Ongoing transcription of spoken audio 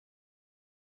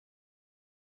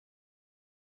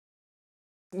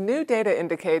New data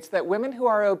indicates that women who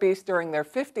are obese during their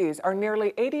 50s are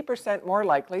nearly 80% more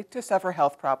likely to suffer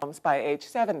health problems by age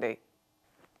 70.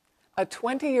 A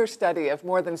 20-year study of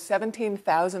more than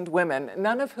 17,000 women,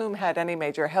 none of whom had any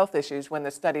major health issues when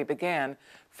the study began,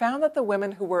 found that the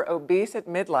women who were obese at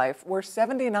midlife were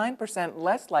 79%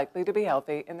 less likely to be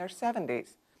healthy in their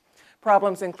 70s.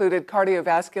 Problems included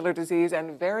cardiovascular disease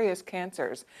and various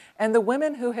cancers, and the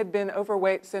women who had been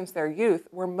overweight since their youth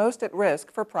were most at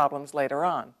risk for problems later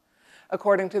on.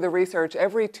 According to the research,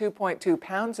 every 2.2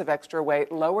 pounds of extra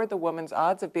weight lowered the woman's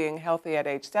odds of being healthy at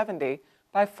age 70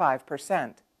 by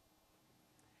 5%.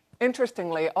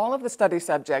 Interestingly, all of the study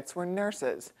subjects were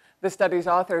nurses. The study's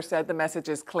author said the message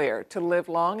is clear. To live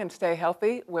long and stay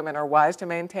healthy, women are wise to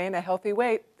maintain a healthy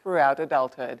weight throughout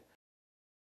adulthood.